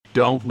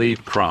Don't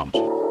leave crumbs.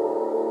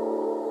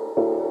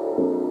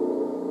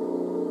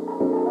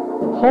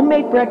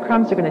 Homemade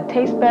breadcrumbs are going to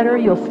taste better.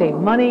 You'll save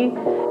money.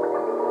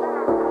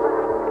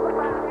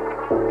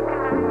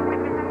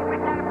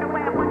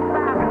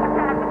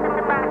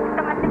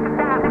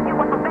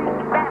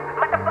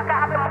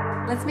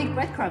 Let's make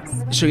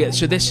breadcrumbs.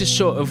 So this is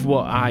sort of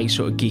what I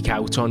sort of geek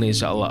out on,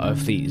 is a lot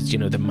of these,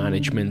 the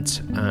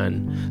management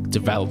and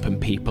developing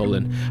people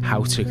and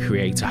how to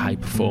create a high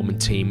performing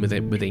team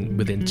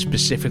within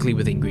specifically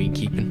within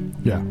greenkeeping.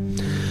 Yeah.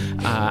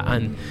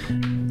 And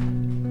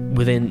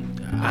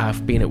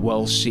I've been at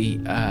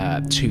Wolsey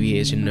 2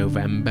 years in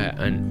November,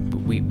 and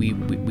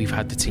we've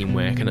had the team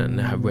working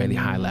at a really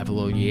high level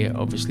all year.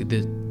 Obviously,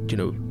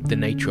 the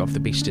nature of the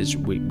beast is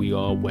we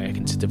are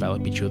working to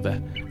develop each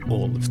other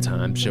all of the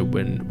time, so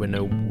we're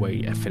no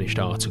way a finished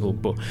article,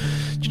 but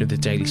the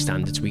daily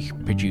standards we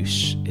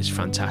produce is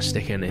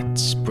fantastic, and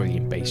it's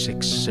brilliant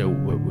basics, so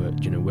we're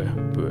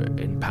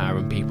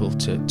empowering people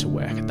to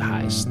work at the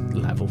highest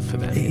level for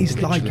them.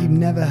 It's like you've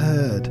never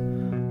heard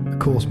a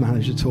course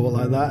manager talk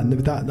like that,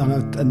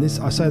 and this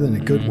I say that in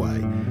a good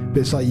way, but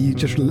it's like you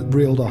just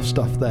reeled off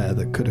stuff there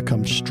that could have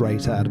come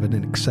straight out of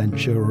an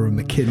Accenture or a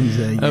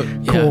McKinsey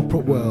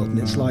corporate world, and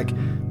it's like,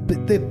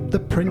 but the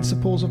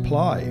principles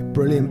apply.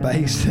 Brilliant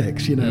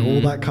basics,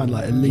 all that kind of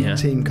like elite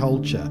team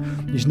culture.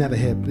 You just never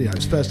hear.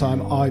 It's the first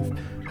time I've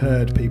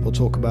heard people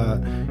talk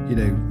about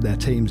their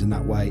teams in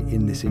that way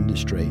in this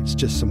industry. It's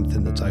just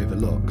something that's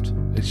overlooked.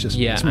 It's just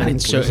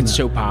it's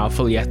so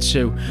powerful. Yet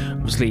so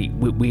obviously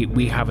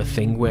we have a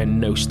thing where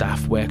no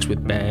staff works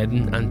with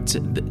burden,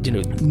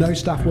 and no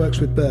staff works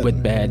with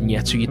burden.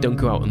 Yet so you don't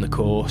go out on the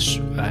course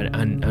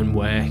and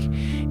work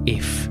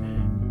if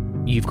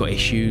you've got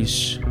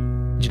issues.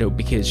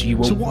 Because you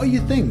won't. So what are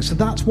your things? So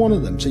that's one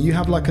of them. So you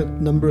have like a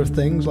number of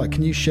things. Like,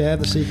 can you share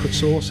the secret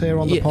sauce here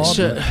on the pod?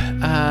 So,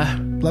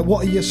 like,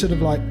 what are your sort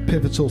of like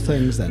pivotal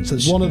things then? So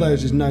one of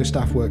those is no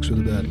staff works with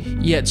a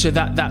burden. Yeah. So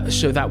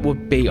that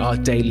would be our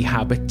daily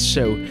habit.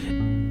 So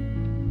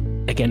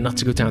again, not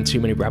to go down too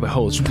many rabbit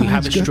holes, we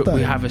have a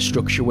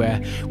structure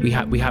where we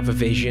have a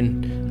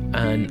vision,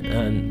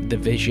 and the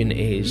vision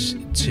is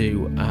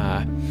to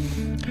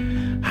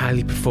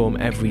highly perform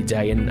every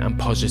day and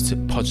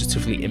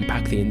positively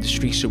impact the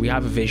industry. So we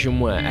have a vision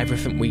where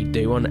everything we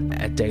do on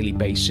a daily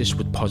basis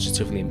would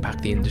positively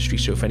impact the industry.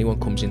 So if anyone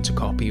comes into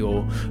copy,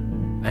 or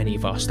any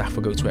of our staff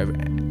will go to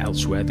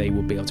elsewhere, they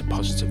will be able to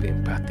positively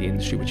impact the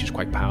industry, which is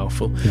quite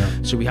powerful. Yeah.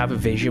 So we have a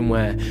vision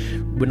where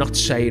we're not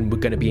saying we're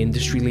going to be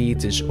industry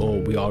leaders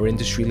or we are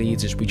industry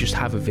leaders. We just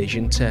have a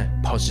vision to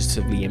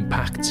positively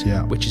impact,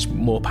 which is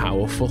more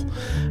powerful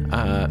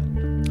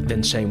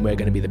than saying we're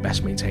going to be the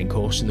best maintained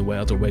course in the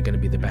world, or we're going to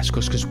be the best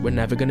course, because we're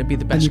never going to be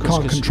the best. And you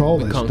can't control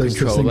this. There's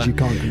things you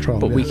can't control,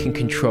 but we can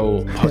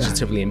control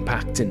positively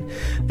impacting.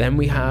 Then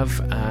we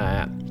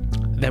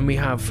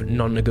have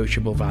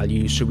non-negotiable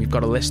values. So we've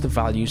got a list of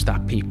values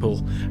that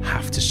people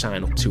have to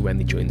sign up to when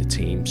they join the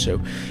team. So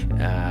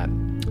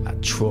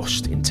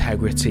trust,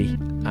 integrity,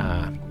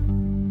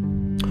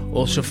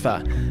 also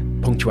for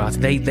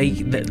punctuality.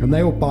 And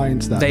they all buy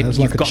into that.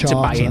 You've got to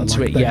buy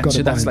into it.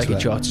 So that's like a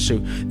charter. So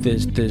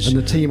there's and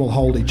the team will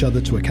hold each other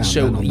to account.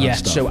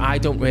 So I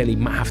don't really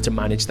have to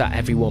manage that.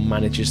 Everyone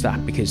manages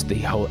that, because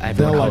they'll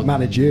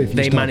manage you. If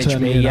you manage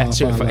me.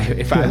 So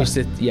if I was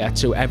to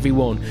so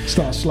everyone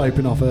start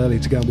sloping off early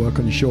to go and work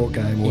on your short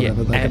game or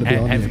whatever, they're going to be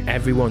on you.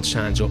 Everyone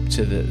signs up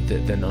to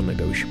the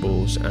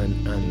non-negotiables,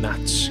 and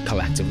that's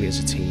collectively as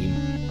a team.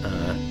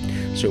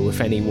 So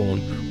if anyone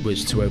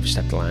was to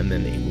overstep the line,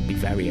 then it would be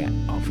very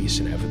obvious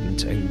and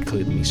evident,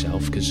 including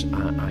myself, because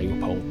I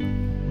uphold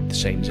the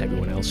same as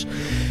everyone else.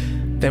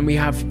 Then we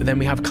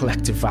have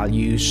collective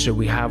values. So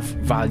we have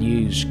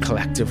values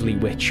collectively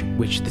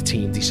which the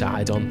team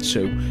decide on.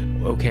 So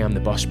okay, I'm the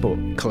boss, but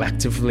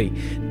collectively,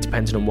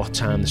 depending on what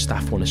time the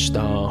staff want to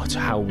start,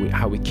 how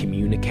we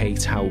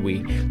communicate, how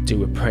we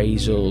do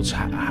appraisals,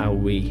 how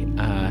we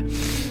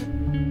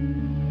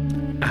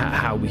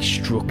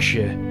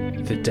structure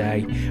the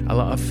day. A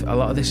lot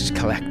of this is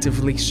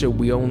collectively, so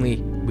we only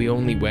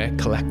work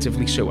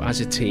collectively. So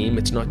as a team,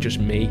 it's not just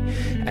me.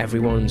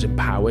 Everyone's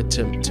empowered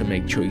to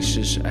make a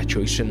choice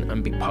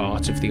and be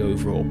part of the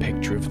overall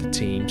picture of the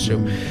team. So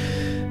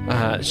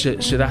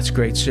that's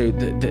great. So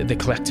the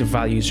collective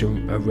values are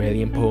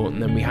really important.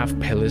 Then we have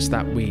pillars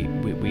that we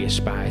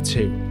aspire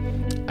to,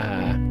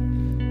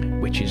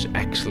 which is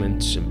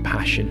excellence and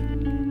passion,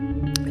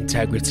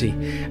 integrity,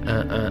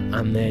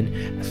 and then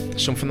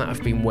something that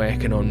I've been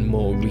working on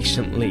more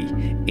recently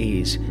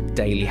is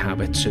daily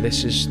habits. So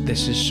this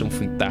is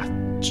something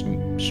that's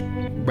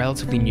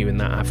relatively new and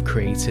that I've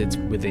created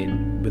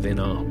within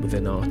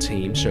our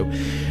team. So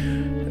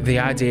the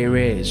idea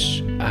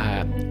is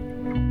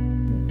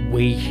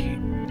we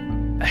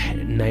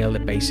nail the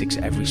basics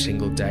every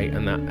single day,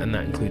 and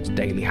that includes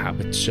daily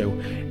habits. So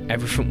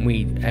everything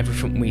we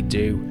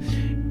do,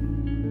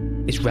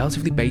 is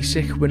relatively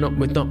basic. We're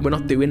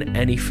not doing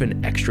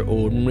anything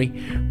extraordinary,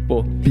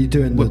 but you're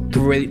doing we're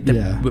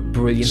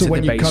brilliant so at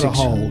when the you basics. cut a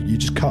hole, you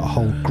just cut a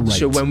hole great.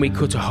 So when we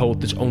cut a hole,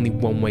 there's only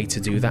one way to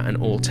do that, and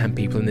all 10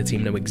 people in the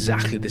team know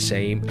exactly the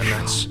same,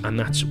 and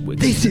that's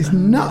this is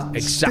nuts.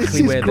 Exactly this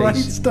is where great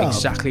they stuff.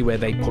 Exactly where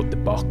they put the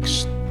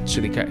box. So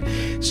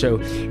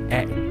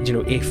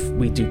if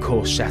we do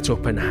course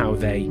setup and how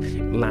they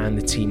line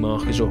the T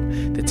markers up,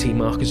 the T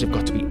markers have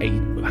got to be 8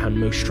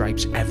 handmost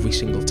stripes every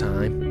single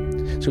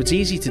time. So it's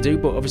easy to do,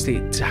 but obviously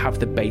to have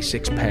the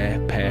basics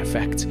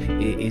perfect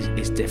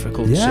is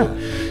difficult. Yeah.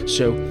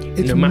 So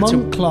it's no matter,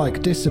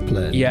 monk-like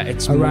discipline. Yeah,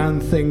 it's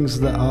around things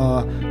that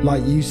are,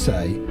 like you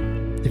say,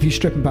 if you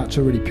strip them back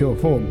to a really pure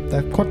form,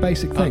 they're quite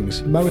basic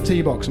things. Mow a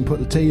tee box and put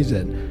the tees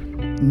in.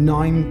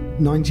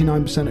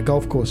 99% of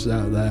golf courses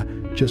out there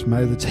just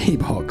mow the tee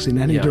box in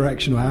any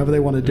direction or however they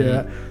want to do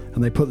it,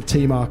 and they put the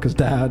tee markers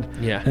down.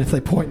 Yeah. And if they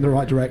point in the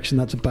right direction,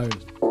 that's a bonus.